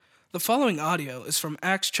The following audio is from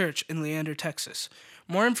Axe Church in Leander, Texas.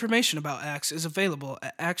 More information about Axe is available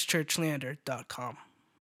at axchurchleander.com.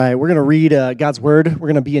 All right, we're going to read God's Word. We're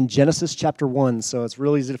going to be in Genesis chapter 1, so it's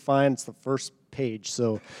really easy to find. It's the first page.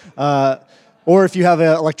 Or if you have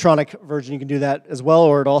an electronic version, you can do that as well,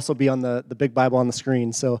 or it'll also be on the big Bible on the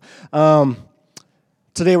screen. Today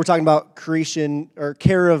we're talking about creation, or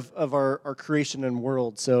care of our creation and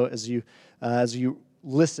world. So as you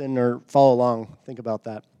listen or follow along, think about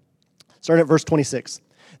that. Starting at verse 26.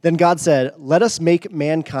 Then God said, "Let us make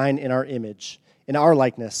mankind in our image, in our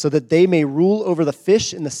likeness, so that they may rule over the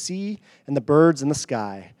fish in the sea and the birds in the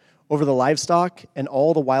sky, over the livestock and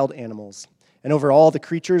all the wild animals, and over all the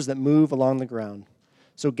creatures that move along the ground."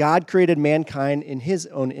 So God created mankind in his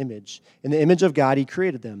own image. In the image of God he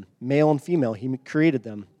created them. Male and female he created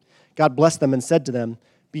them. God blessed them and said to them,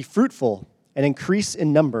 "Be fruitful and increase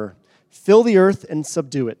in number. Fill the earth and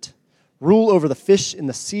subdue it. Rule over the fish in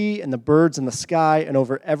the sea and the birds in the sky and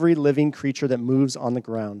over every living creature that moves on the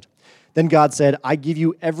ground." Then God said, "I give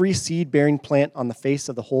you every seed-bearing plant on the face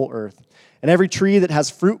of the whole earth, and every tree that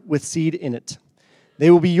has fruit with seed in it.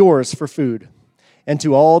 They will be yours for food. And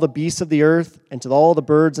to all the beasts of the earth, and to all the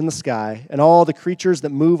birds in the sky, and all the creatures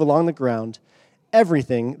that move along the ground,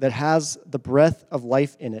 everything that has the breath of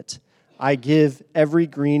life in it, I give every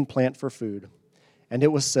green plant for food." And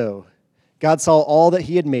it was so. God saw all that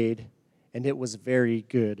he had made, and it was very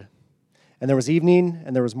good. And there was evening,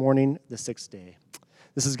 and there was morning the sixth day.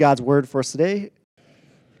 This is God's word for us today.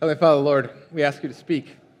 Heavenly Father, Lord, we ask you to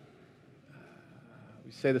speak.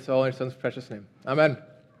 We say this all in your Son's precious name. Amen.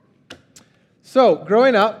 So,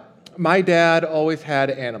 growing up, my dad always had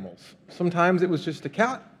animals. Sometimes it was just a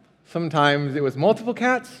cat. Sometimes it was multiple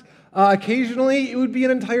cats. Occasionally, it would be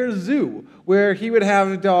an entire zoo where he would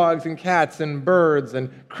have dogs and cats and birds and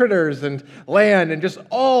critters and land and just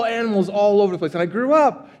all animals all over the place. And I grew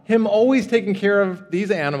up him always taking care of these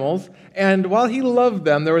animals. And while he loved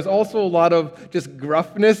them, there was also a lot of just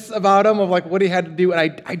gruffness about him, of like what he had to do.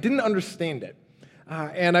 And I didn't understand it.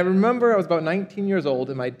 And I remember I was about 19 years old,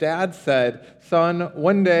 and my dad said, "Son,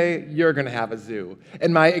 one day you're going to have a zoo."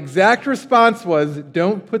 And my exact response was,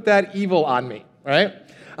 "Don't put that evil on me," right?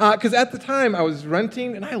 Because at the time, I was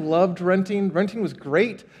renting, and I loved renting. Renting was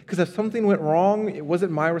great, because if something went wrong, it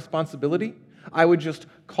wasn't my responsibility. I would just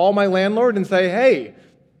call my landlord and say, "Hey,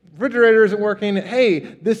 refrigerator isn't working. Hey,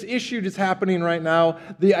 this issue is happening right now."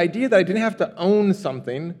 The idea that I didn't have to own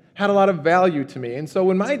something had a lot of value to me. And so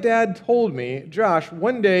when my dad told me, "Josh,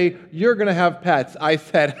 one day you're going to have pets," I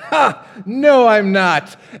said, "Ha, no, I'm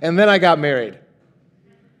not." And then I got married.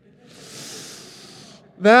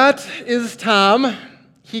 That is Tom.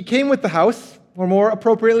 He came with the house, or more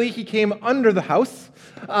appropriately, he came under the house.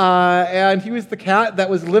 And he was the cat that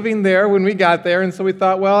was living there when we got there, and so we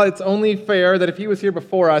thought, well, it's only fair that if he was here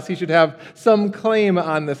before us, he should have some claim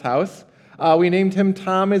on this house. We named him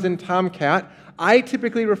Tom, as in Tomcat. I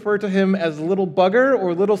typically refer to him as Little Bugger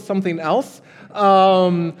or Little something else,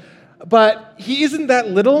 but he isn't that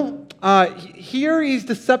little. Here he's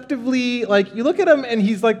deceptively, like, you look at him and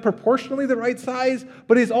he's like proportionally the right size,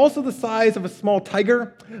 but he's also the size of a small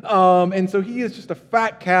tiger, and so he is just a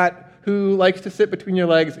fat cat who likes to sit between your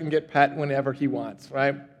legs and get pet whenever he wants,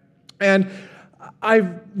 right? And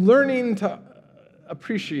I'm learning to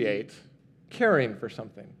appreciate caring for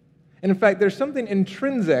something. And in fact, there's something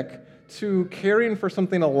intrinsic to caring for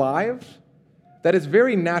something alive that is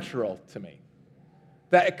very natural to me.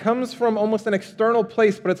 That it comes from almost an external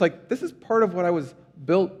place, but it's like, this is part of what I was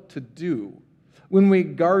built to do. When we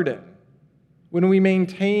garden, when we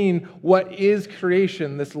maintain what is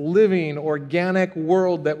creation, this living, organic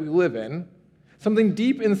world that we live in, something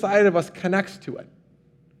deep inside of us connects to it.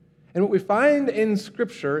 And what we find in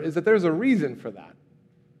Scripture is that there's a reason for that.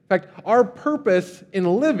 In fact, our purpose in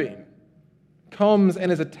living comes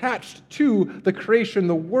and is attached to the creation,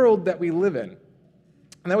 the world that we live in.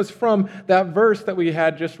 And that was from that verse that we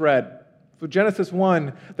had just read. So Genesis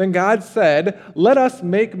 1, then God said, "Let us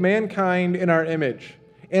make mankind in our image,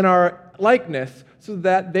 in our likeness, so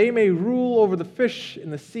that they may rule over the fish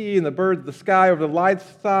in the sea and the birds of the sky, over the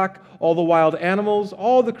livestock, all the wild animals,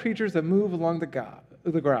 all the creatures that move along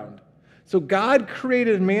the ground." So God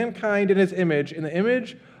created mankind in his image. In the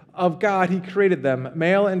image of God, he created them.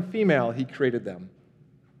 Male and female, he created them.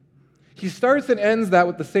 He starts and ends that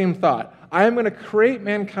with the same thought. I am going to create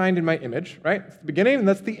mankind in my image, right? It's the beginning and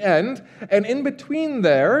that's the end. And in between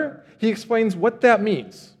there, he explains what that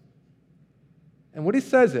means. And what he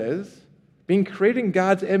says is, being created in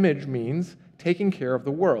God's image means taking care of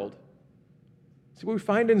the world. See, what we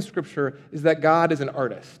find in Scripture is that God is an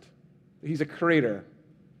artist. He's a creator.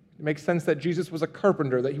 It makes sense that Jesus was a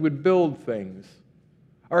carpenter, that he would build things.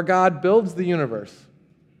 our God builds the universe.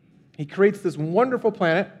 He creates this wonderful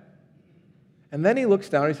planet, and then he looks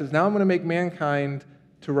down and he says, now I'm going to make mankind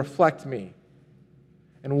to reflect me.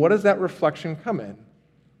 And what does that reflection come in?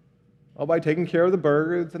 Well, by taking care of the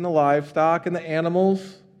birds and the livestock and the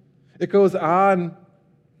animals. It goes on.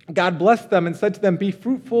 God blessed them and said to them, be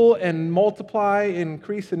fruitful and multiply,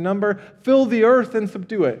 increase in number, fill the earth and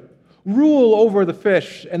subdue it. Rule over the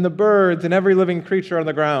fish and the birds and every living creature on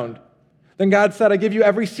the ground. Then God said, I give you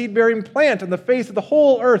every seed-bearing plant on the face of the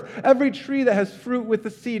whole earth, every tree that has fruit with the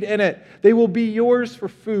seed in it. They will be yours for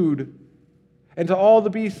food. And to all the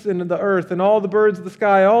beasts in the earth and all the birds of the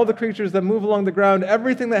sky, all the creatures that move along the ground,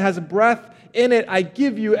 everything that has breath in it, I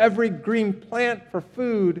give you every green plant for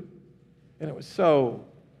food. And it was so.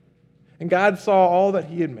 And God saw all that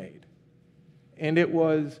he had made, and it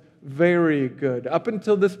was very good. Up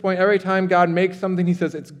until this point, every time God makes something, he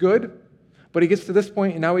says it's good, but he gets to this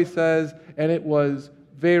point, and now he says, and it was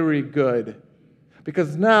very good.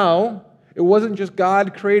 Because now, it wasn't just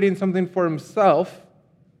God creating something for himself.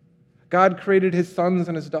 God created his sons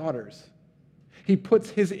and his daughters. He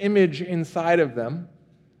puts his image inside of them,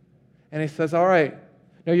 and he says, all right,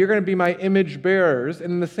 now you're going to be my image bearers,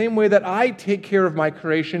 and in the same way that I take care of my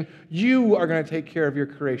creation, you are going to take care of your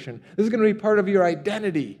creation. This is going to be part of your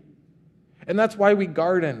identity. And that's why we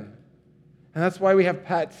garden, and that's why we have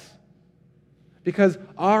pets, because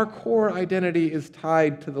our core identity is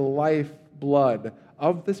tied to the lifeblood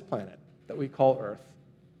of this planet that we call Earth.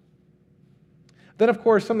 Then, of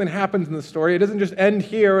course, something happens in the story. It doesn't just end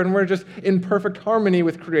here and we're just in perfect harmony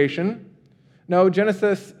with creation. No,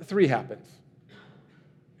 Genesis 3 happens.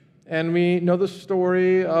 And we know the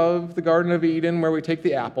story of the Garden of Eden where we take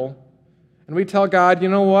the apple and we tell God, you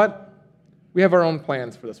know what? We have our own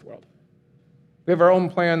plans for this world. We have our own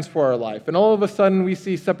plans for our life. And all of a sudden we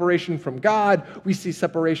see separation from God. We see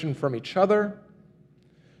separation from each other.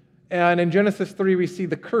 And in Genesis 3 we see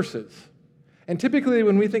the curses. And typically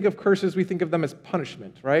when we think of curses, we think of them as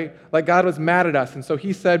punishment, right? Like God was mad at us. And so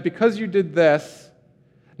he said, because you did this,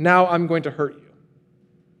 now I'm going to hurt you.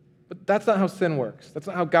 But that's not how sin works. That's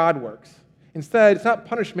not how God works. Instead, it's not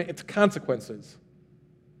punishment, it's consequences.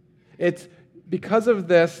 It's because of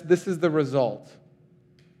this, this is the result.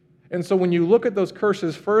 And so when you look at those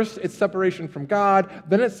curses, first it's separation from God,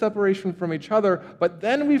 then it's separation from each other, but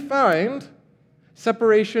then we find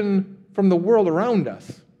separation from the world around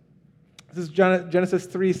us. This is Genesis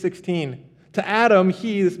 3:16. To Adam,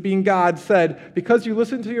 he, this being God, said, because you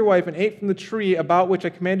listened to your wife and ate from the tree about which I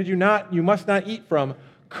commanded you not, you must not eat from,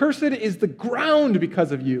 cursed is the ground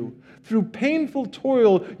because of you. Through painful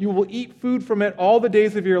toil, you will eat food from it all the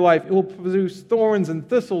days of your life. It will produce thorns and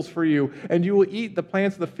thistles for you, and you will eat the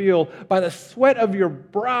plants of the field. By the sweat of your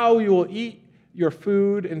brow, you will eat your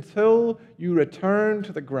food until you return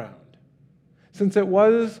to the ground. Since it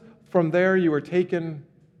was from there you were taken,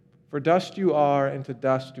 for dust you are, and to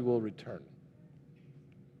dust you will return.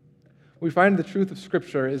 We find the truth of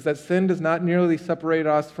Scripture is that sin does not merely separate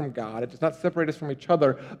us from God, it does not separate us from each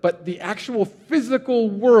other, but the actual physical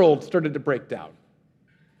world started to break down.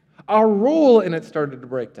 Our role in it started to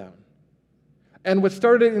break down. And what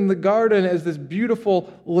started in the garden as this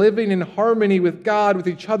beautiful living in harmony with God, with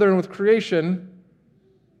each other, and with creation,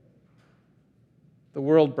 the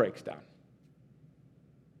world breaks down.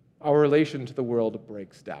 Our relation to the world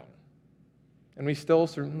breaks down. And we still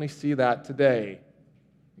certainly see that today.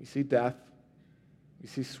 We see death, we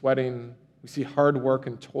see sweating, we see hard work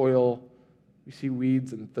and toil, we see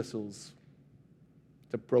weeds and thistles.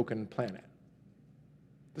 It's a broken planet.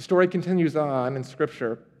 The story continues on in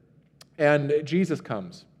Scripture, and Jesus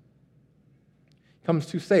comes. He comes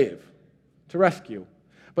to save, to rescue.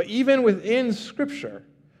 But even within Scripture,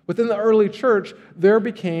 within the early church, there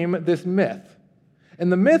became this myth.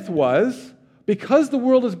 And the myth was, because the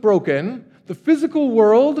world is broken, the physical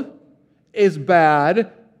world is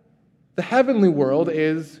bad, the heavenly world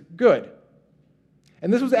is good.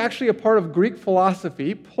 And this was actually a part of Greek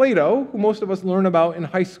philosophy. Plato, who most of us learn about in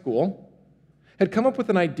high school, had come up with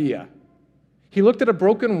an idea. He looked at a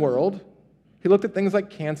broken world. He looked at things like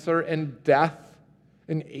cancer and death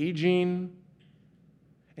and aging.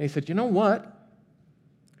 And he said, you know what?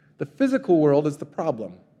 The physical world is the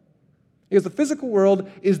problem. Because the physical world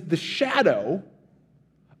is the shadow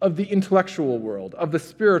of the intellectual world, of the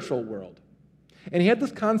spiritual world. And he had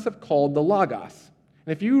this concept called the logos.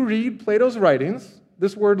 And if you read Plato's writings,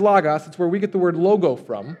 this word logos, it's where we get the word logo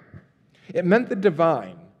from, it meant the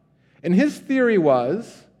divine. And his theory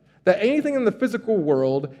was that anything in the physical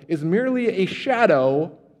world is merely a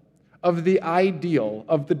shadow of the ideal,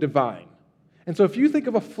 of the divine. And so if you think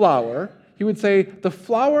of a flower, he would say the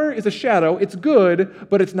flower is a shadow, it's good,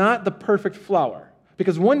 but it's not the perfect flower.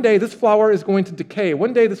 Because one day this flower is going to decay.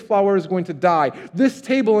 One day this flower is going to die. This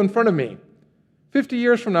table in front of me, 50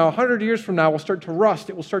 years from now, 100 years from now, will start to rust.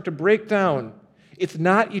 It will start to break down. It's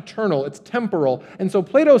not eternal. It's temporal. And so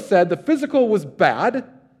Plato said the physical was bad,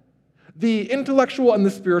 the intellectual and the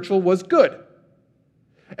spiritual was good.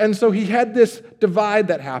 And so he had this divide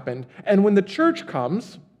that happened. And when the church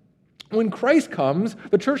comes, when Christ comes,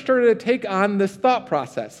 the church started to take on this thought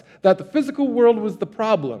process that the physical world was the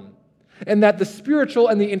problem and that the spiritual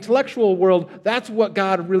and the intellectual world, that's what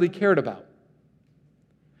God really cared about.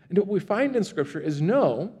 And what we find in Scripture is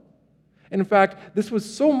no. In fact, this was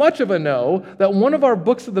so much of a no that one of our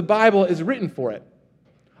books of the Bible is written for it.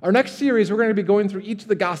 Our next series, we're going to be going through each of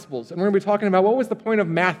the Gospels, and we're going to be talking about what was the point of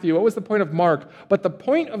Matthew, what was the point of Mark, but the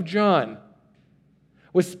point of John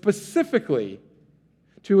was specifically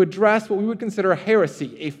to address what we would consider a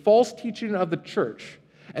heresy, a false teaching of the church.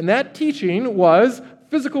 And that teaching was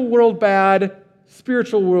physical world bad,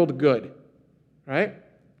 spiritual world good, right?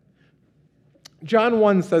 John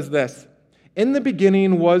 1 says this, "In the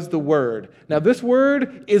beginning was the Word." Now this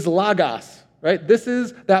word is logos, right? This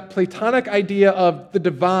is that Platonic idea of the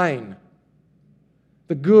divine,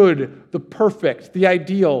 the good, the perfect, the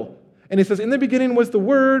ideal. And he says, in the beginning was the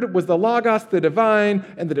Word, was the logos, the divine,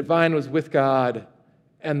 and the divine was with God,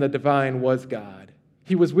 and the divine was God.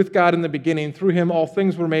 He was with God in the beginning. Through him all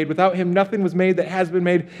things were made. Without him nothing was made that has been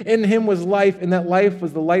made. In him was life, and that life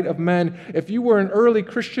was the light of men. If you were an early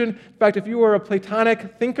Christian, in fact, if you were a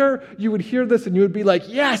Platonic thinker, you would hear this and you would be like,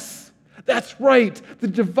 yes, that's right. The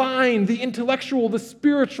divine, the intellectual, the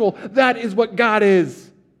spiritual, that is what God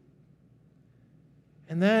is.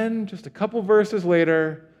 And then just a couple verses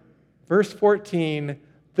later, verse 14,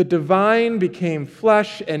 the divine became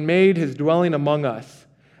flesh and made his dwelling among us.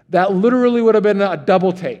 That literally would have been a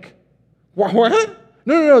double take. What?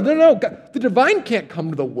 No. The divine can't come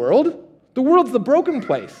to the world. The world's the broken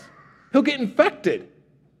place. He'll get infected.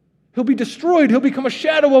 He'll be destroyed. He'll become a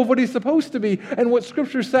shadow of what he's supposed to be. And what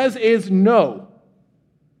Scripture says is no.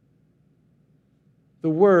 The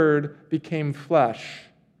Word became flesh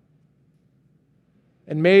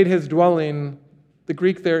and made his dwelling. The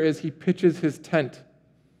Greek there is he pitches his tent.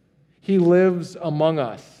 He lives among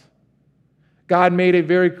us. God made a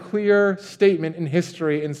very clear statement in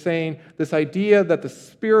history in saying this idea that the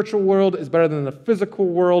spiritual world is better than the physical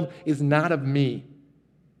world is not of me.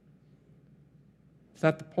 It's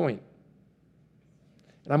not the point.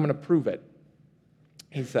 And I'm going to prove it,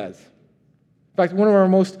 he says. In fact, one of our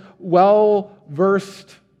most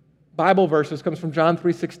well-versed Bible verses comes from John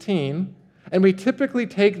 3:16, and we typically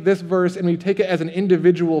take this verse and we take it as an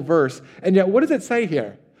individual verse. And yet, what does it say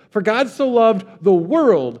here? For God so loved the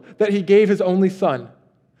world that he gave his only Son,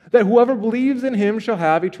 that whoever believes in him shall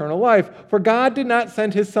have eternal life. For God did not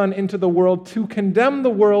send his Son into the world to condemn the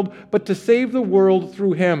world, but to save the world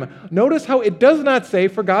through him. Notice how it does not say,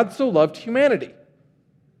 for God so loved humanity.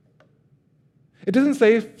 It doesn't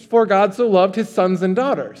say, for God so loved his sons and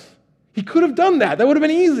daughters. He could have done that. That would have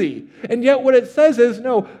been easy. And yet what it says is,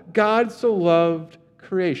 no, God so loved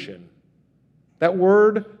creation. That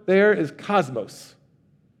word there is cosmos.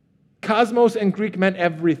 Cosmos in Greek meant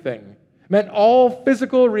everything, meant all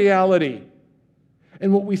physical reality.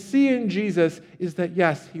 And what we see in Jesus is that,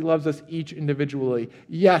 yes, he loves us each individually.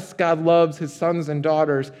 Yes, God loves his sons and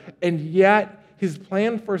daughters. And yet, his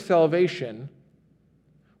plan for salvation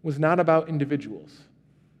was not about individuals.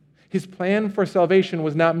 His plan for salvation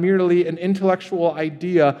was not merely an intellectual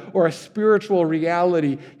idea or a spiritual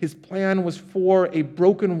reality. His plan was for a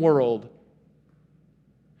broken world.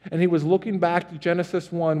 And he was looking back to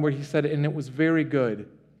Genesis 1 where he said, and it was very good.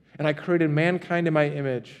 And I created mankind in my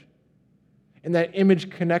image. And that image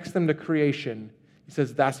connects them to creation. He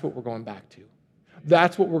says, that's what we're going back to.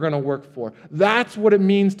 That's what we're going to work for. That's what it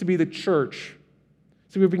means to be the church.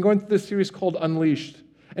 So we've been going through this series called Unleashed.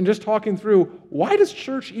 And just talking through, why does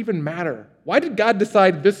church even matter? Why did God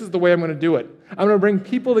decide this is the way I'm going to do it? I'm going to bring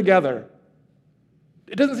people together.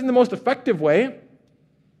 It doesn't seem the most effective way.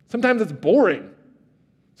 Sometimes it's boring.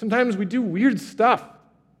 Sometimes we do weird stuff.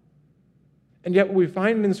 And yet what we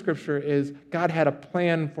find in Scripture is God had a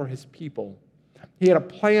plan for his people. He had a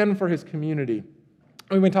plan for his community.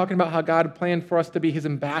 We've been talking about how God planned for us to be his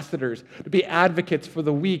ambassadors, to be advocates for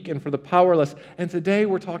the weak and for the powerless. And today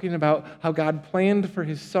we're talking about how God planned for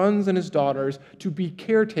his sons and his daughters to be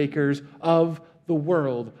caretakers of the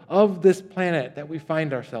world, of this planet that we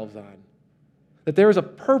find ourselves on. That there is a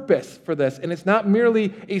purpose for this, and it's not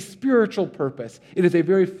merely a spiritual purpose. It is a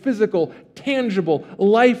very physical, tangible,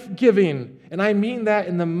 life-giving, and I mean that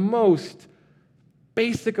in the most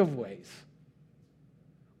basic of ways.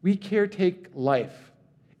 We caretake life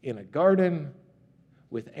in a garden,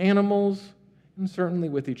 with animals, and certainly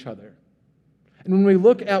with each other. And when we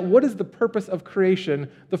look at what is the purpose of creation,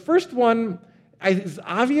 the first one is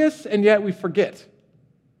obvious, and yet we forget.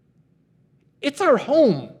 It's our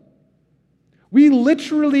home. We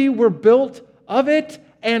literally were built of it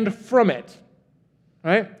and from it,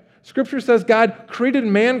 right? Scripture says God created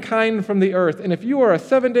mankind from the earth. And if you are a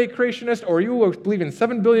 7-day creationist or you believe in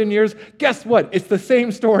 7 billion years, guess what? It's the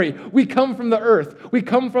same story. We come from the earth. We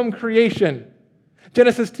come from creation.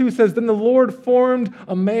 Genesis 2 says, "Then the Lord formed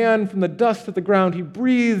a man from the dust of the ground. He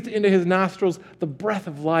breathed into his nostrils the breath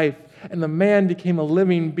of life, and the man became a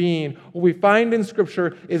living being." What we find in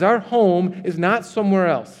Scripture is our home is not somewhere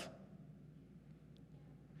else.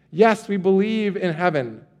 Yes, we believe in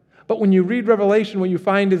heaven. But when you read Revelation, what you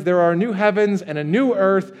find is there are new heavens and a new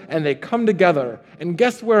earth, and they come together. And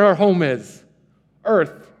guess where our home is?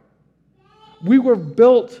 Earth. We were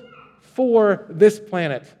built for this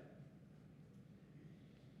planet.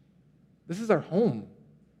 This is our home.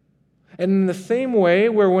 And in the same way,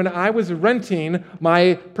 where when I was renting,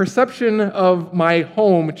 my perception of my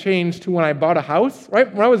home changed to when I bought a house, right?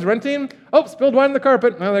 When I was renting, spilled wine on the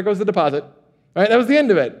carpet. Well, there goes the deposit. Right? That was the end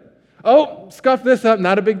of it. Scuff this up,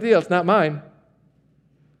 not a big deal. It's not mine.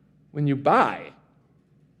 When you buy,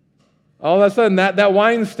 all of a sudden that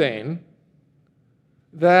wine stain,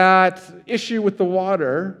 that issue with the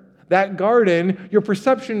water, that garden, your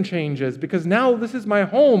perception changes because now this is my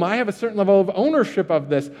home. I have a certain level of ownership of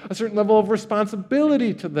this, a certain level of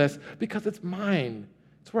responsibility to this because it's mine.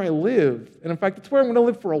 It's where I live. And in fact, it's where I'm going to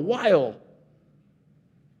live for a while.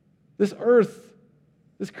 This earth,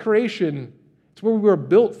 this creation, it's where we were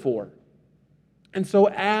built for. And so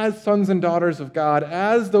as sons and daughters of God,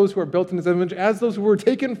 as those who are built in His image, as those who were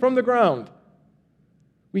taken from the ground,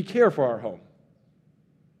 we care for our home.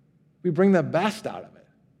 We bring the best out of it,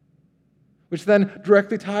 which then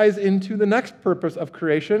directly ties into the next purpose of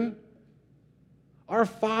creation. Our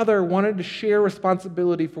Father wanted to share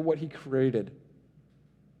responsibility for what He created.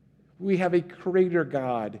 We have a creator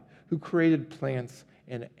God who created plants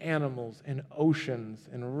and animals and oceans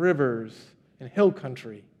and rivers and hill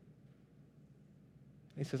country.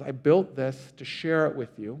 He says, I built this to share it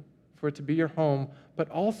with you, for it to be your home, but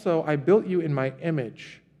also I built you in my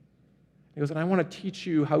image. He goes, and I want to teach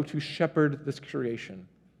you how to shepherd this creation,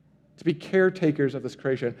 to be caretakers of this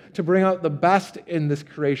creation, to bring out the best in this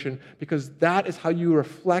creation, because that is how you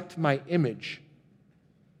reflect my image.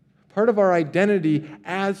 Part of our identity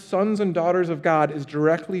as sons and daughters of God is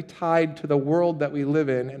directly tied to the world that we live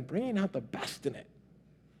in and bringing out the best in it.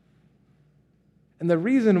 And the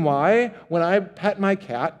reason why, when I pet my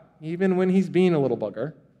cat, even when he's being a little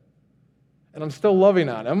bugger, and I'm still loving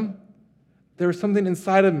on him, there's something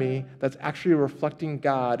inside of me that's actually reflecting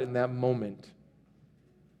God in that moment.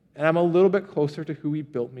 And I'm a little bit closer to who He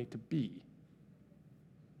built me to be.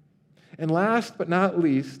 And last but not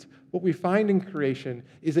least, what we find in creation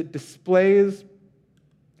is it displays,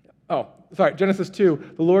 Genesis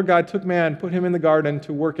 2, the Lord God took man, put him in the garden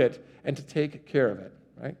to work it and to take care of it,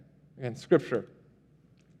 right? Again, Scripture.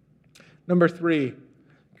 Number 3,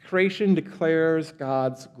 creation declares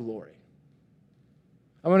God's glory.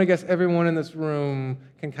 I want to guess everyone in this room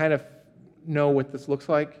can kind of know what this looks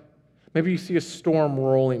like. Maybe you see a storm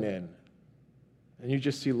rolling in, and you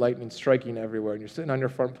just see lightning striking everywhere, and you're sitting on your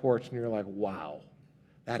front porch, and you're like, wow,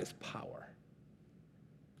 that is power.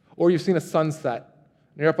 Or you've seen a sunset,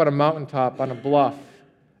 and you're up on a mountaintop, on a bluff,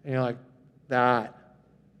 and you're like,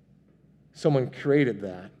 someone created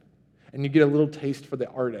that. And you get a little taste for the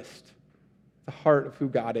artist, the heart of who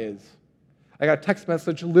God is. I got a text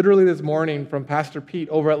message literally this morning from Pastor Pete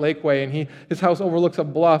over at Lakeway, and his house overlooks a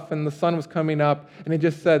bluff, and the sun was coming up, and he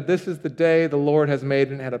just said, this is the day the Lord has made,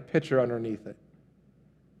 and had a picture underneath it.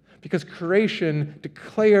 Because creation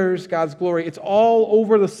declares God's glory. It's all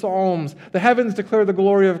over the Psalms. The heavens declare the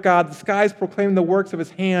glory of God. The skies proclaim the works of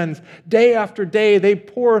His hands. Day after day, they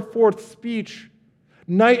pour forth speech.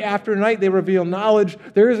 Night after night, they reveal knowledge.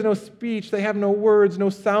 There is no speech. They have no words. No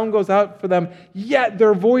sound goes out for them. Yet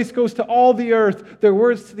their voice goes to all the earth, their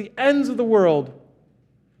words to the ends of the world.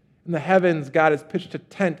 In the heavens, God has pitched a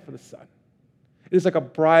tent for the sun. It is like a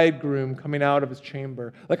bridegroom coming out of his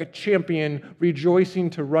chamber, like a champion rejoicing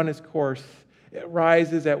to run his course. It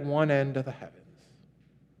rises at one end of the heavens.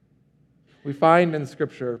 We find in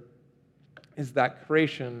Scripture is that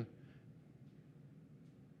creation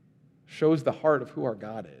shows the heart of who our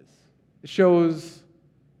God is. It shows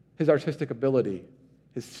His artistic ability,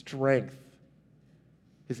 His strength,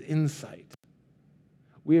 His insight.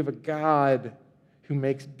 We have a God who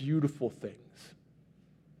makes beautiful things,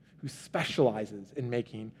 who specializes in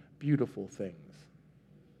making beautiful things.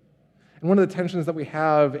 And one of the tensions that we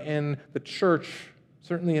have in the church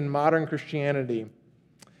certainly in modern Christianity,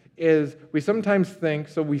 is we sometimes think,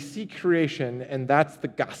 so we see creation, and that's the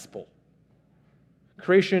gospel.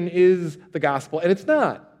 Creation is the gospel, and it's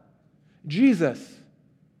not. Jesus,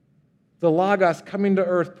 the Logos, coming to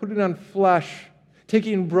earth, putting on flesh,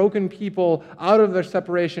 taking broken people out of their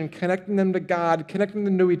separation, connecting them to God, connecting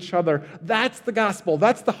them to each other. That's the gospel.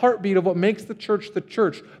 That's the heartbeat of what makes the church the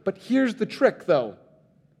church. But here's the trick, though.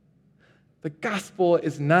 The gospel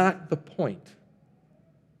is not the point.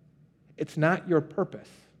 It's not your purpose.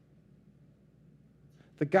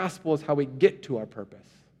 The gospel is how we get to our purpose.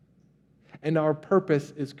 And our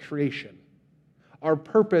purpose is creation. Our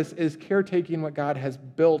purpose is caretaking what God has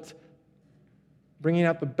built, bringing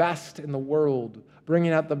out the best in the world,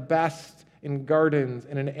 bringing out the best in gardens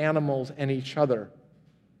and in animals and each other.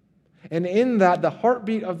 And in that, the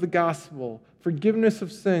heartbeat of the gospel, forgiveness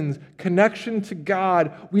of sins, connection to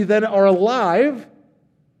God, we then are alive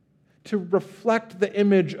to reflect the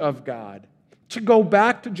image of God, to go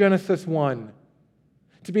back to Genesis 1,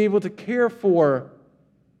 to be able to care for,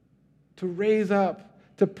 to raise up,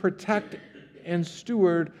 to protect and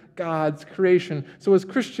steward God's creation. So as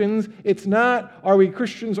Christians, it's not, are we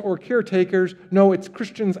Christians or caretakers? No, it's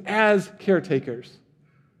Christians as caretakers.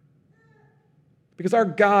 Because our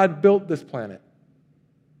God built this planet.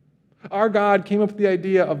 Our God came up with the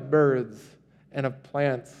idea of birds and of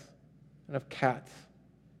plants and of cats.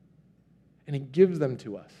 And he gives them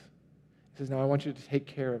to us. He says, now I want you to take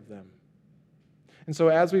care of them. And so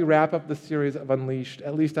as we wrap up the series of Unleashed,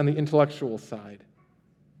 at least on the intellectual side,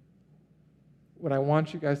 what I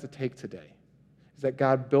want you guys to take today is that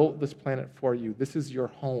God built this planet for you. This is your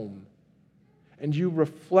home. And you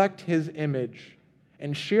reflect his image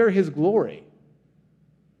and share his glory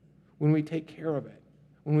when we take care of it,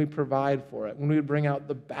 when we provide for it, when we bring out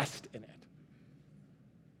the best in it.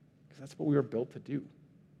 Because that's what we were built to do.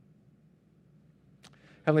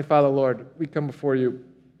 Heavenly Father, Lord, we come before you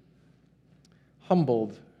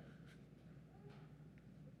humbled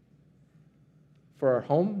for our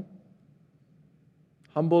home,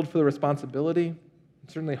 humbled for the responsibility,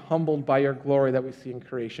 and certainly humbled by your glory that we see in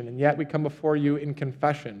creation. And yet we come before you in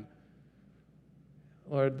confession,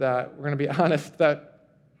 Lord, that we're going to be honest that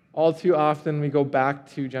all too often we go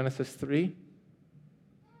back to Genesis 3.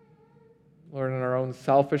 Lord, in our own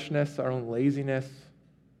selfishness, our own laziness,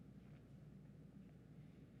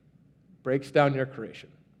 breaks down your creation.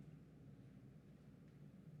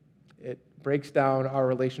 It breaks down our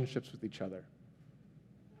relationships with each other.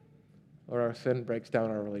 Lord, our sin breaks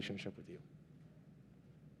down our relationship with you.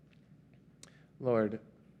 Lord,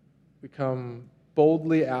 we come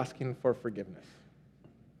boldly asking for forgiveness.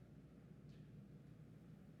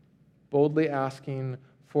 Boldly asking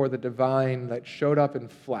for the divine that showed up in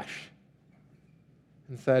flesh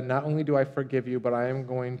and said, not only do I forgive you, but I am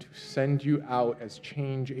going to send you out as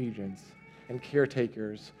change agents and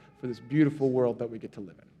caretakers for this beautiful world that we get to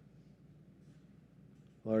live in.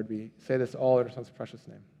 Lord, we say this all in your Son's precious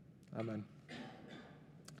name. Amen.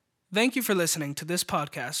 Thank you for listening to this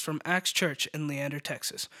podcast from Axe Church in Leander,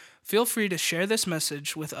 Texas. Feel free to share this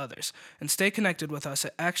message with others and stay connected with us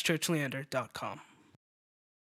at axchurchleander.com.